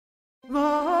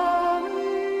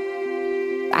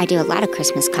I do a lot of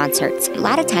Christmas concerts. A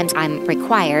lot of times I'm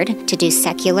required to do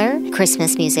secular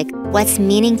Christmas music. What's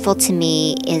meaningful to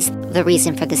me is the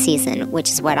reason for the season,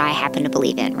 which is what I happen to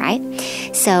believe in, right?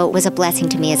 So it was a blessing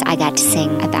to me as I got to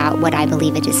sing about what I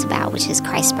believe it is about, which is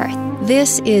Christ's birth.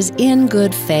 This is In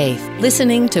Good Faith,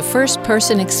 listening to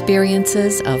first-person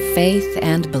experiences of faith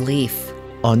and belief.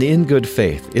 On In Good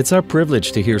Faith, it's our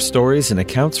privilege to hear stories and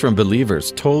accounts from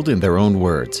believers told in their own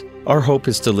words. Our hope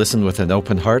is to listen with an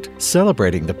open heart,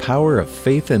 celebrating the power of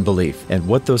faith and belief and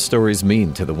what those stories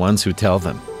mean to the ones who tell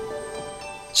them.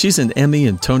 She's an Emmy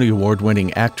and Tony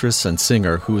Award-winning actress and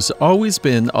singer who's always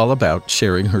been all about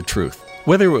sharing her truth,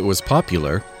 whether it was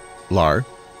popular, lar,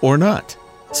 or not.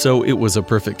 So it was a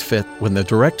perfect fit when the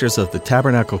directors of the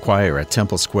Tabernacle Choir at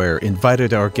Temple Square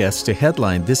invited our guests to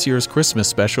headline this year's Christmas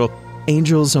special,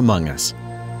 Angels Among Us.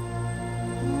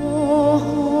 Oh,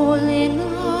 holy night,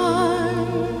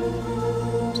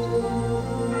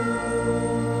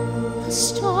 the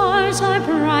stars are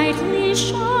brightly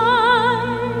shining.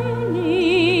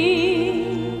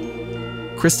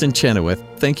 Kristen Chenoweth,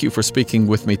 thank you for speaking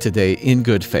with me today in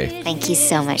good faith. Thank you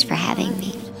so much for having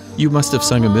me. You must have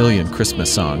sung a million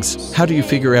Christmas songs. How do you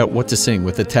figure out what to sing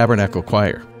with the Tabernacle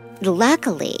Choir?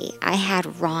 Luckily, I had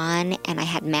Ron and I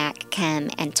had Mac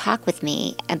come and talk with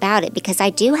me about it because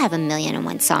I do have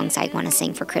 1,000,001 songs I want to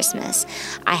sing for Christmas.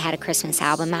 I had a Christmas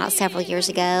album out several years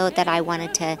ago that I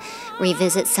wanted to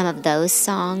revisit some of those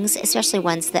songs, especially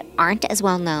ones that aren't as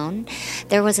well known.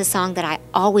 There was a song that I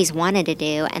always wanted to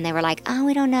do, and they were like, oh,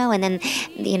 we don't know. And then,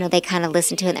 they kind of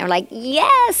listened to it, and they were like,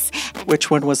 yes!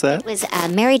 Which one was that? It was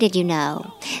Mary Did You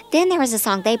Know? Then there was a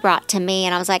song they brought to me,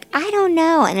 and I was like, I don't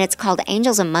know. And it's called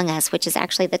Angels Among Us, which is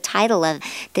actually the title of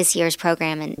this year's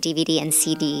program and DVD and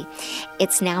CD.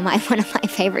 It's now one of my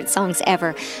favorite songs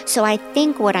ever. So I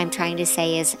think what I'm trying to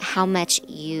say is how much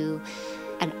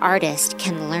an artist,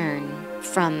 can learn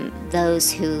from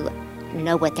those who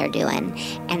know what they're doing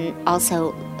and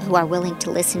also who are willing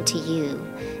to listen to you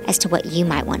as to what you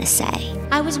might want to say.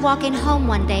 I was walking home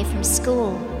one day from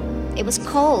school. It was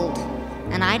cold,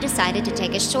 and I decided to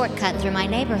take a shortcut through my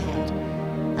neighborhood.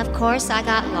 Of course, I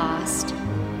got lost.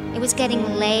 It was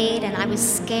getting late, and I was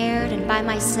scared and by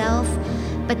myself.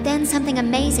 But then something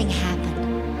amazing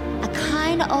happened. A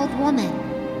kind old woman,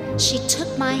 she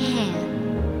took my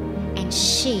hand, and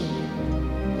she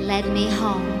led me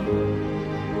home.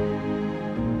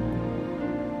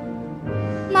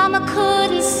 Mama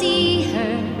couldn't see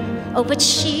her, oh, but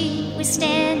she was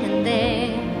standing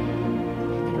there.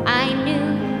 And I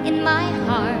knew in my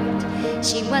heart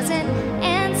she was an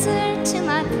answer to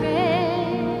my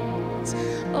prayers.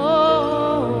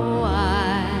 Oh,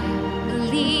 I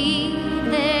believe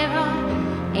there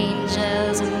are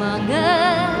angels among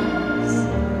us,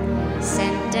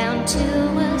 sent down to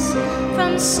us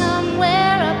from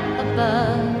somewhere up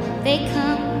above. They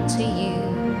come to you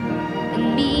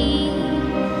and me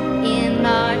in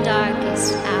our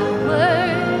darkest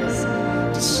hours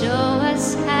to show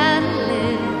us how to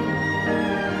live,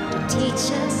 to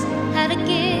teach us how to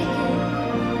give,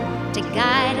 to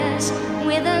guide us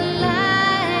with a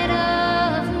light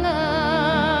of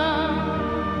love.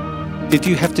 Did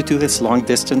you have to do this long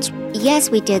distance? Yes,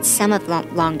 we did some of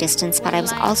long distance, but I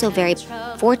was also very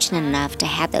fortunate enough to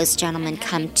have those gentlemen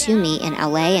come to me in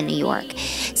LA and New York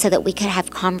so that we could have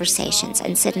conversations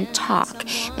and sit and talk.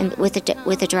 And with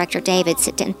the director David,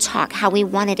 sit and talk how we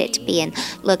wanted it to be. And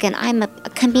look, and I'm a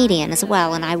comedian as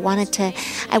well, and I wanted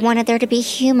there to be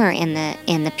humor in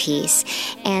the piece.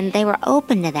 And they were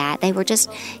open to that. They were just,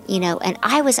 and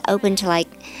I was open to I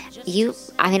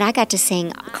got to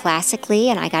sing classically,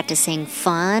 and I got to sing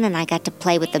fun, and I got to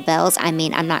play with the bells. I'm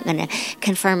not going to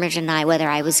confirm or deny whether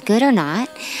I was good or not,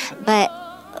 but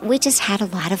we just had a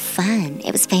lot of fun.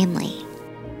 It was family.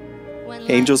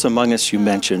 Angels Among Us, you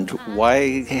mentioned.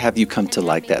 Why have you come to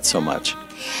like that so much?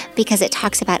 Because it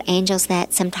talks about angels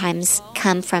that sometimes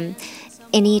come from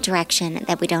any direction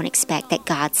that we don't expect, that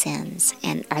God sends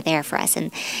and are there for us.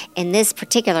 And in this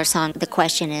particular song, the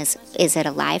question is it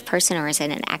a live person or is it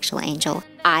an actual angel?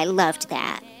 I loved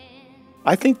that.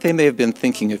 I think they may have been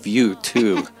thinking of you,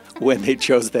 too, when they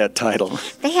chose that title.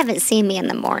 They haven't seen me in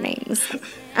the mornings.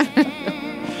 Ain't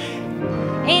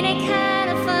it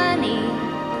kind of funny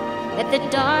at the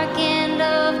dark end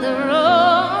of the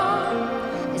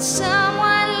road that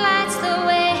someone lights the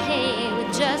way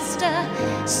with just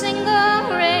a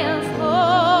single ray of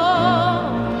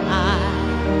hope?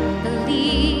 I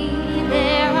believe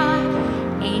there are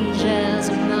angels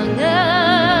among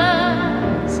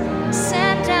us,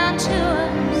 sent down to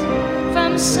us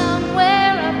from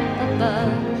somewhere up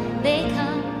above. They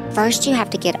come. First, you have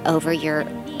to get over your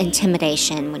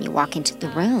intimidation when you walk into the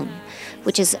room,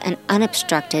 which is an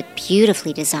unobstructed,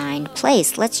 beautifully designed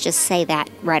place. Let's just say that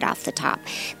right off the top.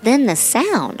 Then the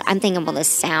sound. I'm thinking, well, the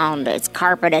sound, it's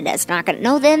carpeted, it's not going to...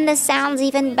 No, then the sound's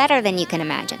even better than you can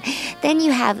imagine. Then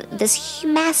you have this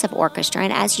massive orchestra,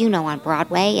 and as you know, on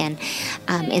Broadway and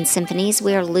in symphonies,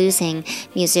 we're losing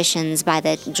musicians by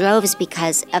the droves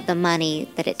because of the money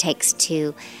that it takes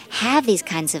to have these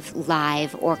kinds of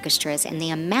live orchestras and the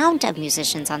amount of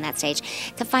musicians on that stage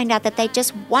to find out that they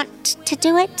just want to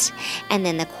do it, and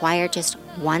then the choir just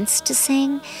wants to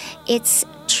sing. It's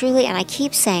truly, and I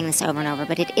keep saying this over and over,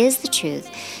 but it is the truth.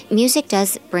 Music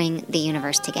does bring the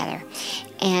universe together.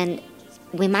 And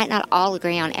we might not all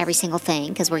agree on every single thing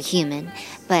because we're human,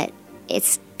 but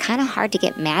it's kind of hard to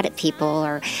get mad at people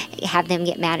or have them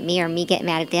get mad at me or me get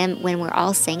mad at them when we're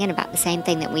all singing about the same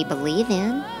thing that we believe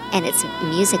in, and it's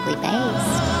musically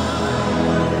based.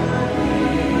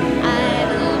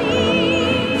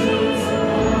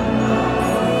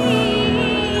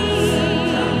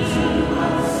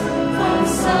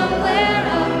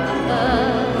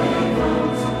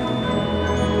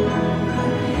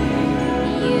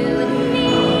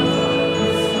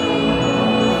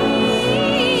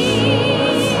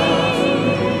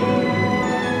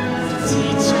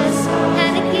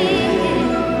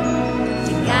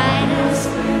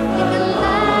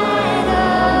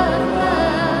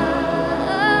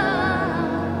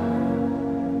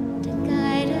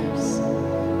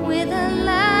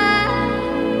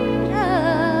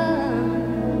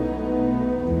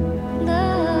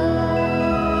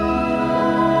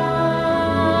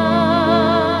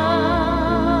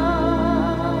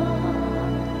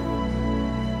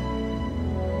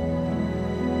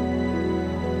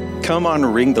 Come on,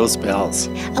 ring those bells.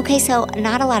 Okay, so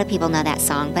not a lot of people know that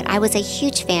song, but I was a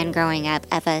huge fan growing up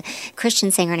of a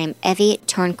Christian singer named Evie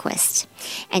Turnquist.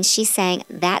 And she sang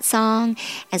that song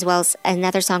as well as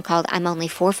another song called I'm Only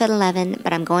 4'11",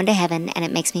 but I'm Going to Heaven, and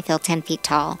it makes me feel 10 feet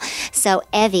tall. So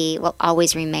Evie will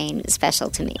always remain special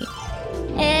to me.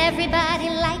 Everybody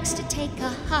likes to take a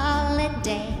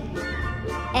holiday.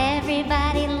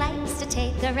 Everybody likes to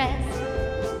take a rest.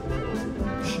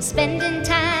 Spending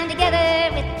time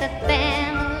together with the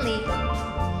family,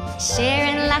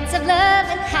 sharing lots of love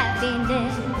and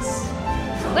happiness.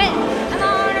 Well, come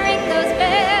on, ring those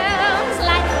bells,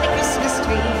 light the Christmas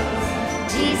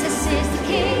trees. Jesus is the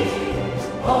King,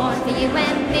 born for you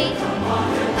and me.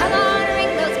 Come on,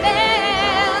 ring those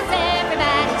bells,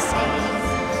 everybody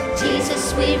sing.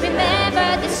 Jesus, we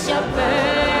remember this your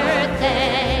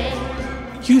birthday.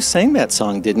 You sang that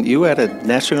song, didn't you, at a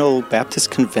National Baptist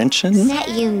Convention? That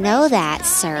you know that,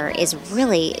 sir, is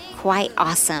really quite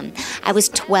awesome. I was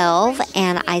 12,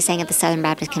 and I sang at the Southern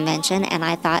Baptist Convention, and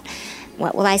I thought,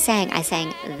 what will I sing? I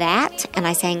sang that, and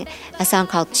I sang a song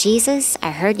called Jesus,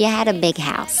 I Heard You Had a Big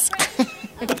House.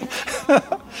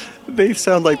 They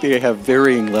sound like they have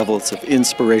varying levels of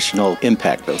inspirational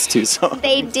impact, those two songs.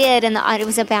 They did, and it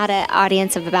was about an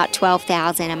audience of about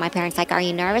 12,000, and my parents were like, are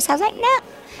you nervous? I was like, no.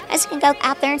 I just can go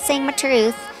out there and sing my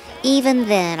truth. Even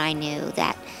then, I knew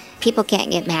that people can't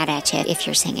get mad at you if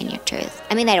you're singing your truth.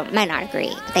 I mean, they might not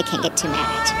agree, but they can't get too mad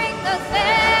at you. Ring those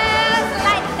bells,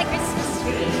 light the Christmas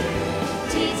tree.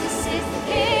 Jesus is the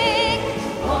King,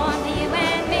 born for you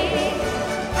and me.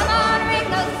 Come on, ring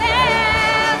those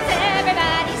bells,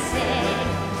 everybody sing.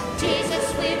 Jesus,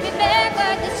 we remember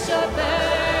this your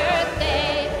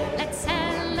birthday. Let's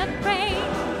celebrate,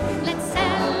 let's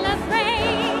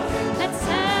celebrate, let's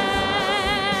celebrate.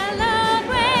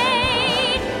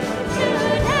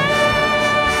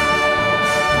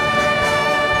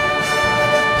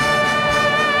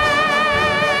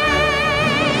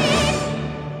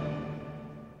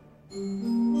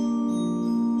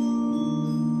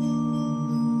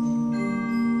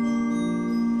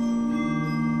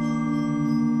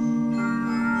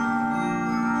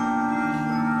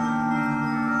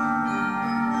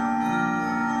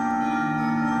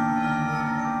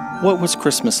 What was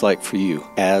Christmas like for you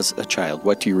as a child?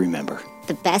 What do you remember?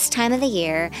 The best time of the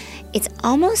year. It's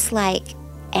almost like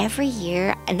every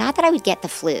year, not that I would get the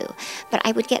flu, but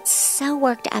I would get so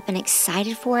worked up and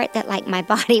excited for it that like my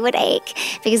body would ache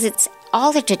because it's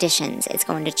all the traditions. It's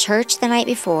going to church the night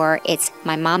before. It's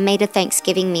my mom made a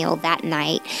Thanksgiving meal that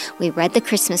night. We read the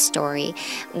Christmas story.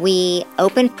 We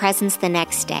opened presents the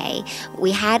next day.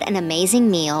 We had an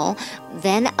amazing meal.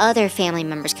 Then other family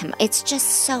members come. It's just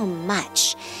so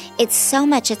much. It's so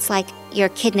much. It's like you're a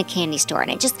kid in a candy store, and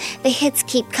the hits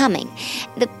keep coming.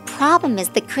 The problem is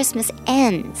that Christmas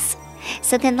ends.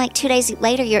 So then like 2 days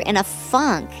later, you're in a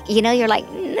funk. You know, you're like,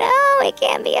 no, it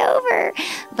can't be over.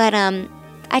 But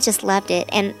I just loved it.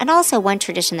 And also one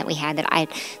tradition that we had that I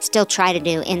still try to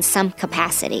do in some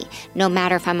capacity, no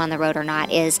matter if I'm on the road or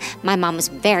not, is my mom was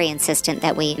very insistent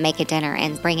that we make a dinner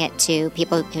and bring it to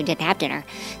people who didn't have dinner.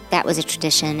 That was a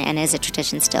tradition and is a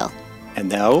tradition still. And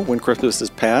now, when Christmas is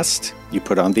past, you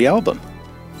put on the album.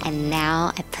 And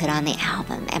now I put on the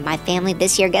album. And my family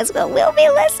this year, guess what we'll be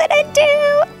listening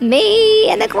to? Me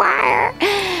and the choir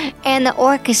and the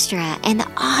orchestra and the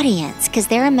audience, because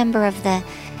they're a member of the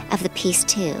piece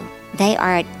too. They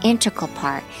are an integral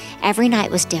part. Every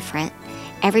night was different.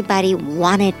 Everybody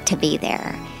wanted to be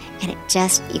there. And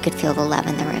you could feel the love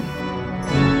in the room.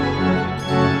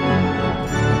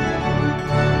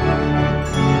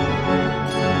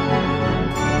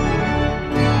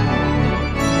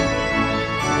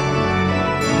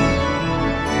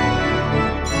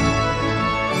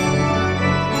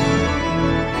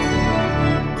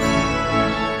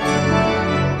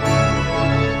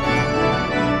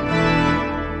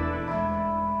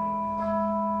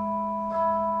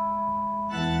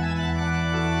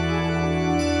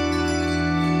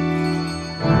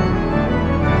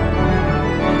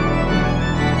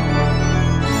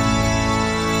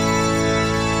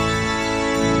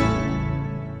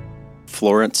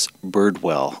 Florence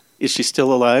Birdwell. Is she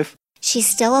still alive? She's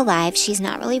still alive. She's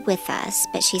not really with us,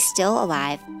 but she's still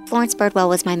alive. Florence Birdwell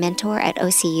was my mentor at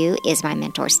OCU, is my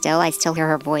mentor still. I still hear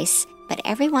her voice. But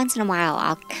every once in a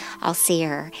while, I'll see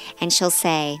her, and she'll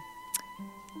say,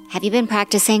 "Have you been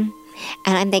practicing?"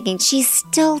 And I'm thinking, she's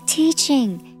still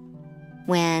teaching.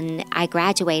 When I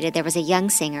graduated, there was a young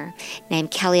singer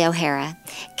named Kelly O'Hara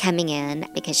coming in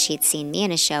because she'd seen me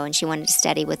in a show and she wanted to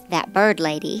study with that bird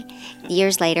lady.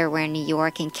 Years later, we're in New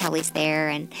York and Kelly's there,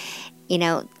 and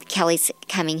Kelly's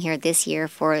coming here this year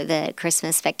for the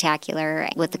Christmas Spectacular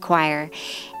with the choir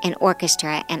and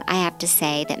orchestra, and I have to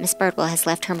say that Miss Birdwell has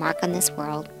left her mark on this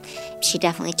world. She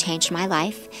definitely changed my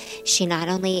life. She not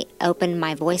only opened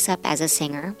my voice up as a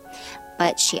singer,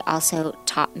 but she also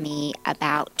taught me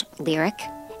about lyric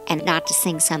and not to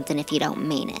sing something if you don't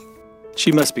mean it.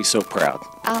 She must be so proud.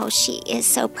 Oh, she is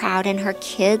so proud. And her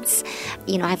kids,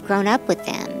 I've grown up with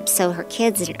them, so her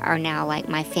kids are now like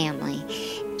my family.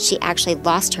 She actually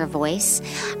lost her voice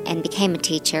and became a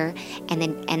teacher and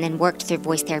then worked through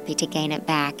voice therapy to gain it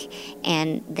back,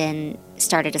 and then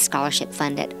started a scholarship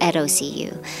fund at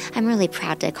OCU. I'm really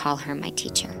proud to call her my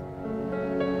teacher.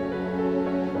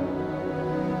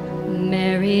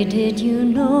 Mary, did you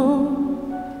know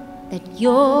that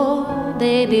your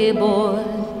baby boy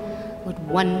would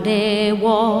one day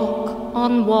walk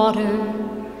on water?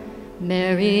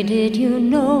 Mary, did you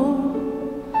know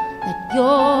that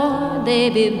your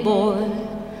baby boy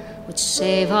would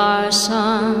save our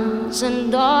sons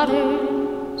and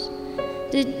daughters?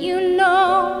 Did you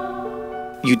know?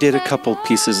 You did a couple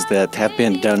pieces that have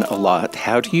been done a lot.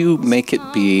 How do you make it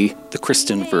be the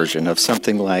Kristen version of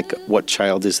something like What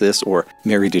Child Is This? Or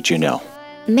Mary, Did You Know?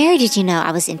 Mary, Did You Know?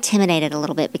 I was intimidated a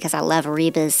little bit because I love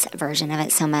Reba's version of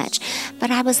it so much.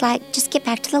 But I was like, just get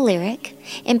back to the lyric.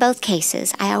 In both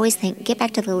cases, I always think, get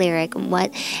back to the lyric.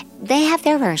 What they have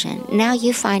their version. Now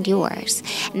you find yours.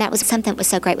 And that was something that was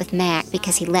so great with Mac,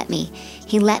 because he let me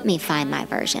find my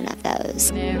version of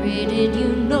those. Mary, did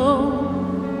you know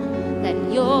that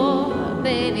your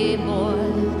baby boy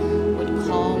would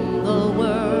calm the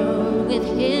world with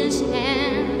his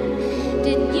hand?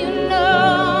 Did you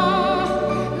know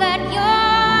that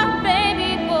your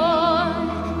baby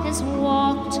boy has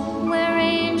walked where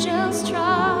angels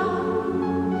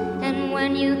trod? And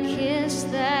when you kiss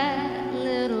that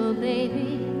little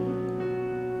baby,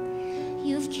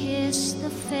 you've kissed the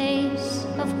face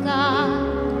of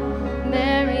God.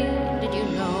 Mary, did you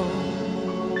know?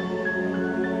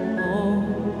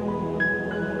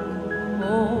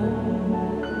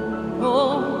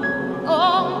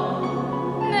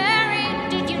 Mary,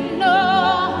 did you know?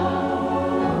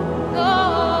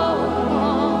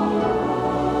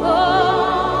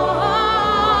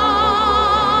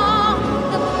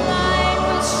 The blind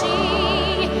will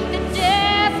see, the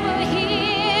deaf will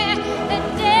hear, the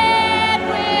dead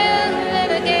will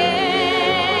live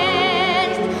again.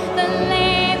 The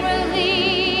lame will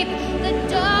leap, the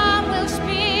dumb will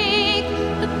speak,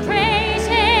 the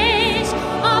praises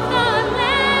of the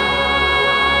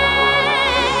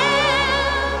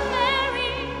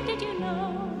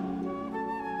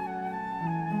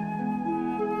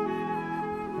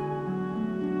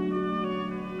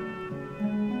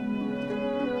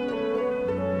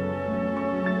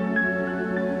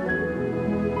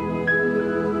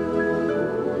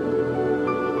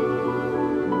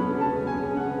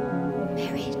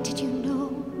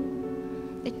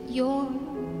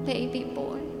baby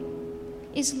boy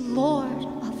is Lord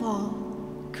of all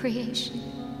creation.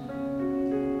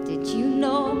 you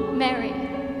know, Mary,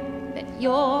 that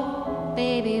your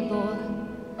baby boy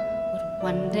would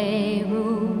one day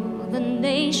rule the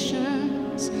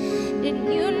nations?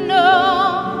 Did you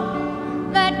know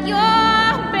that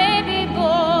your baby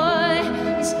boy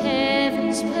is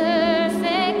heaven's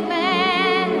perfect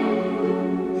man?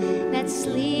 That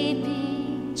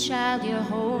sleeping child you're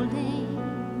holding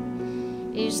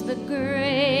is the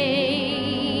great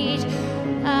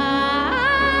I.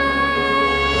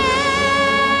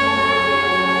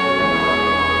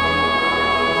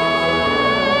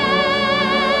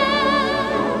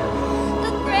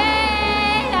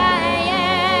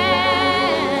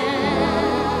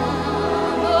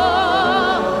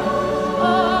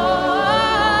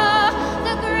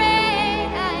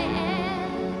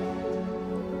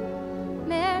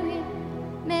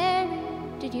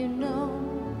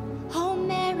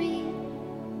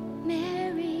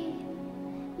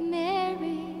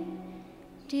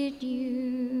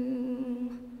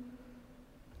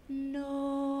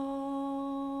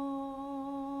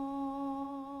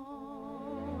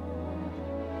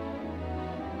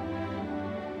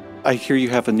 I hear you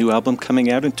have a new album coming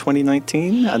out in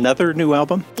 2019, another new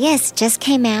album? Yes, just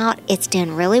came out. It's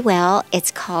doing really well.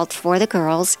 It's called For the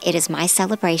Girls. It is my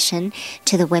celebration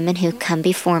to the women who come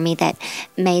before me that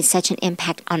made such an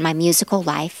impact on my musical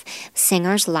life.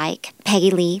 Singers like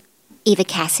Peggy Lee, Eva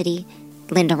Cassidy,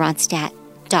 Linda Ronstadt,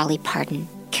 Dolly Parton,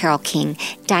 Carole King,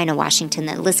 Dinah Washington,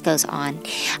 the list goes on.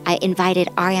 I invited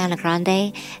Ariana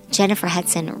Grande, Jennifer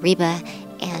Hudson, Reba,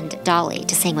 and Dolly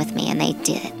to sing with me, and they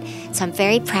did. So I'm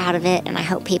very proud of it, and I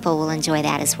hope people will enjoy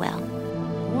that as well.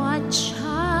 What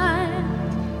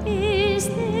child is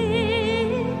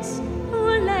this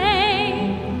who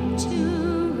lay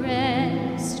to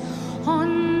rest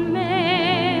on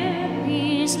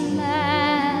Mary's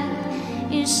lap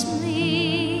is sleeping,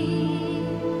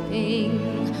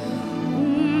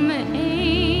 whom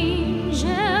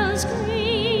angels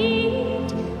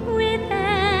greet with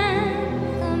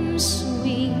anthems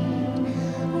sweet,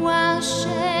 while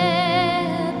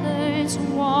shepherds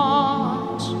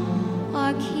watch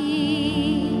are keeping.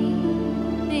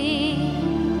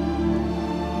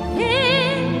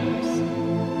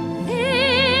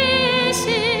 This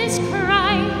is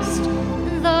Christ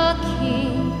the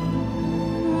King,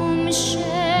 whom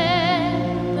shepherds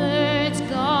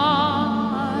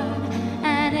guard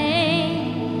and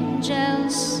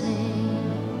angels sing.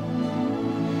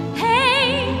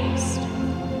 Haste,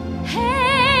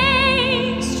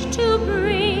 haste to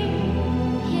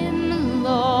bring him,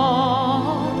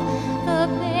 Lord, the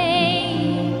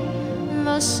babe,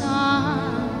 the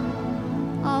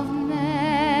Son of Mary.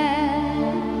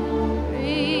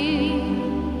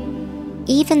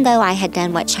 Even though I had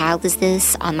done What Child Is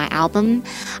This on my album,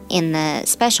 in the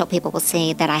special people will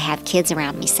see that I have kids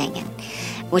around me singing,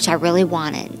 which I really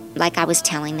wanted. Like I was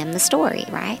telling them the story,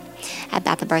 right,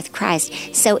 about the birth of Christ.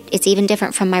 So it's even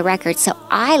different from my record. So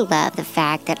I love the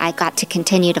fact that I got to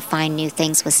continue to find new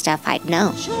things with stuff I'd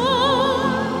known. Joy,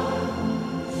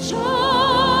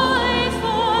 joy,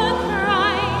 for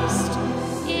Christ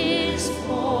is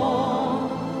born,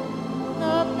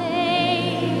 the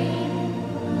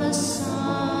babe, the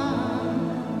Son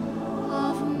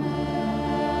of Mary.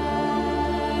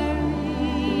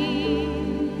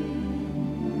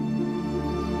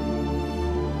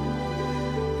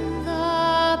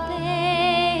 The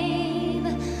babe,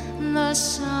 the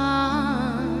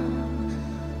Son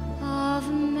of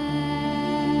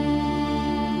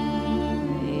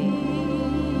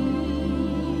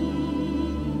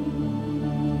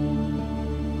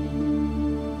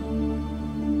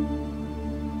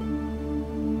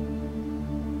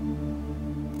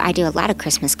I do a lot of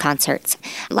Christmas concerts.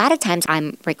 A lot of times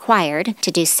I'm required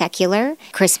to do secular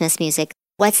Christmas music.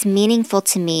 What's meaningful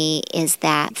to me is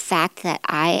that fact that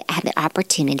I had the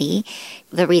opportunity,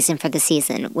 the reason for the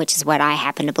season, which is what I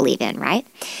happen to believe in, right?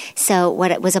 So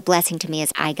what it was a blessing to me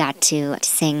is I got to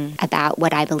sing about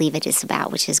what I believe it is about,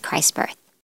 which is Christ's birth.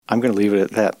 I'm going to leave it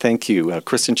at that. Thank you.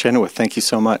 Kristen Chenoweth, thank you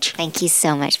so much. Thank you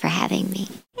so much for having me.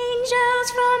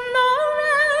 Angels from the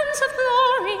realms of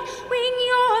glory, wing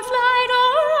your flight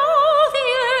o'er all the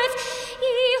earth.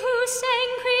 Ye who sang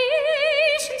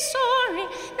creation's story,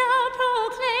 now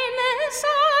proclaim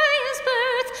Messiah's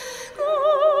birth.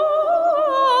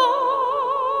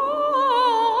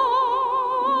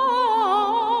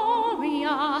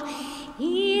 Gloria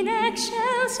in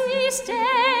excelsis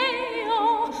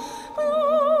Deo.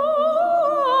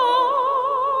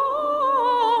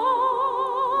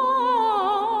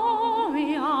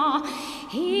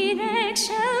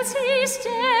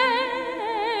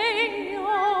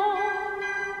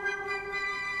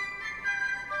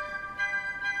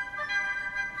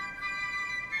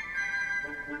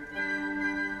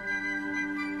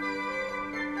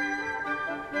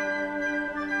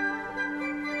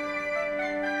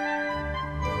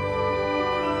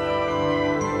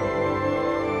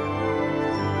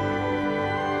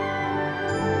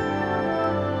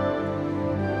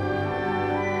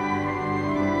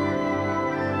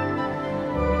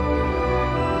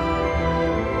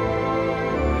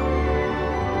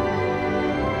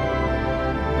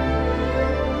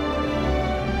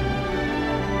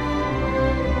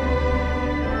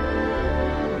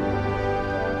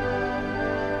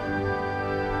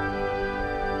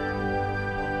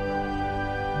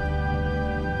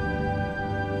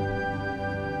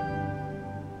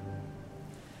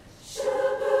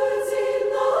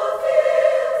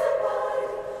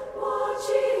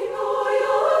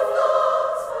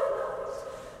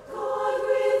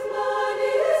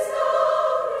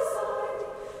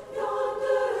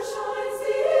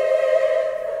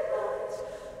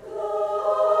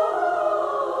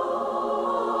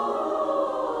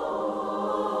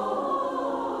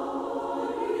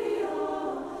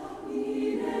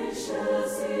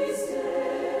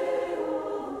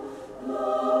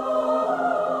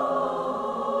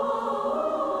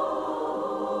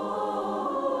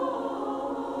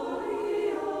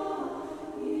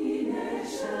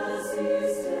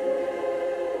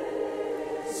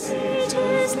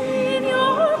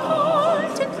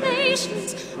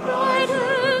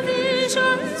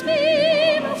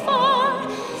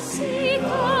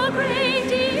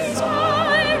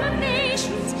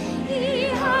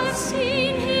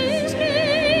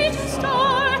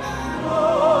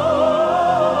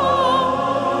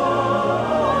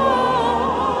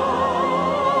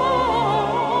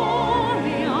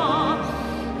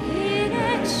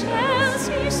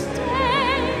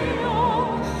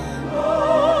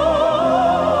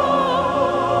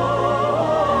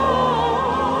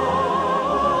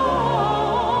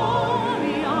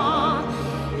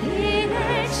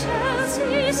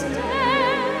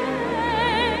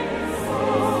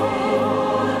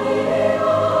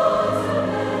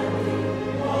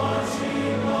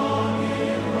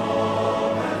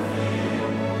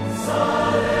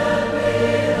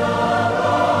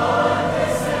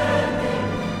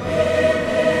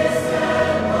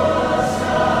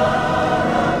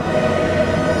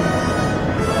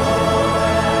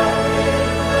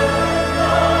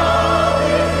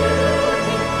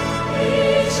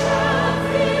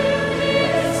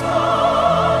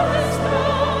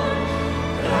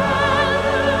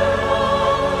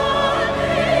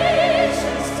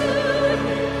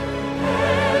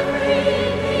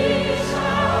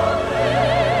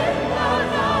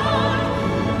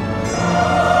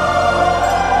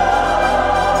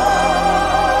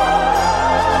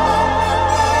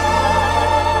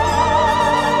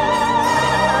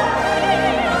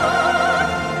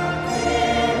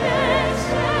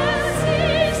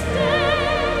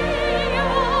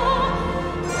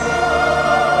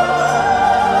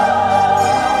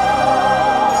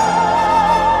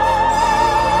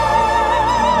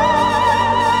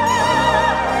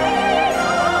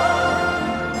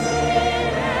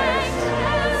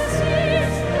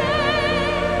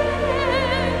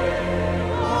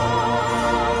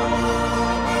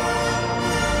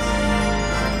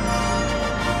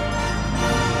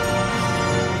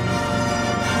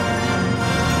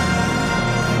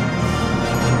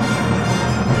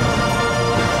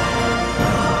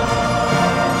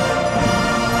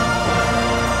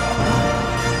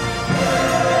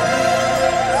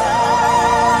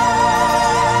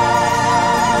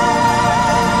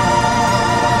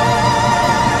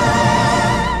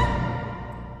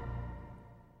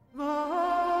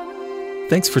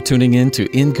 Thanks for tuning in to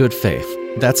In Good Faith.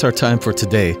 That's our time for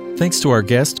today. Thanks to our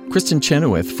guest, Kristen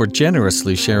Chenoweth, for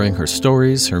generously sharing her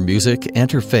stories, her music,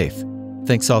 and her faith.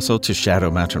 Thanks also to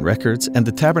Shadow Mountain Records and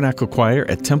the Tabernacle Choir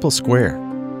at Temple Square.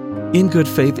 In Good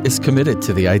Faith is committed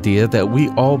to the idea that we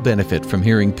all benefit from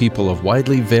hearing people of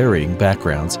widely varying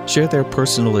backgrounds share their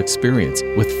personal experience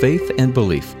with faith and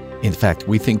belief. In fact,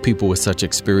 we think people with such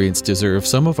experience deserve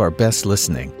some of our best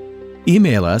listening.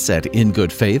 Email us at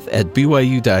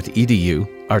ingoodfaith@byu.edu.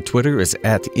 Our Twitter is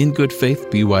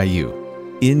 @ingoodfaithbyu.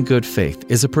 In Good Faith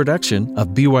is a production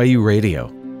of BYU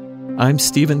Radio. I'm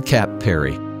Stephen Cap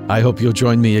Perry. I hope you'll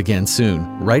join me again soon,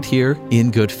 right here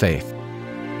in Good Faith.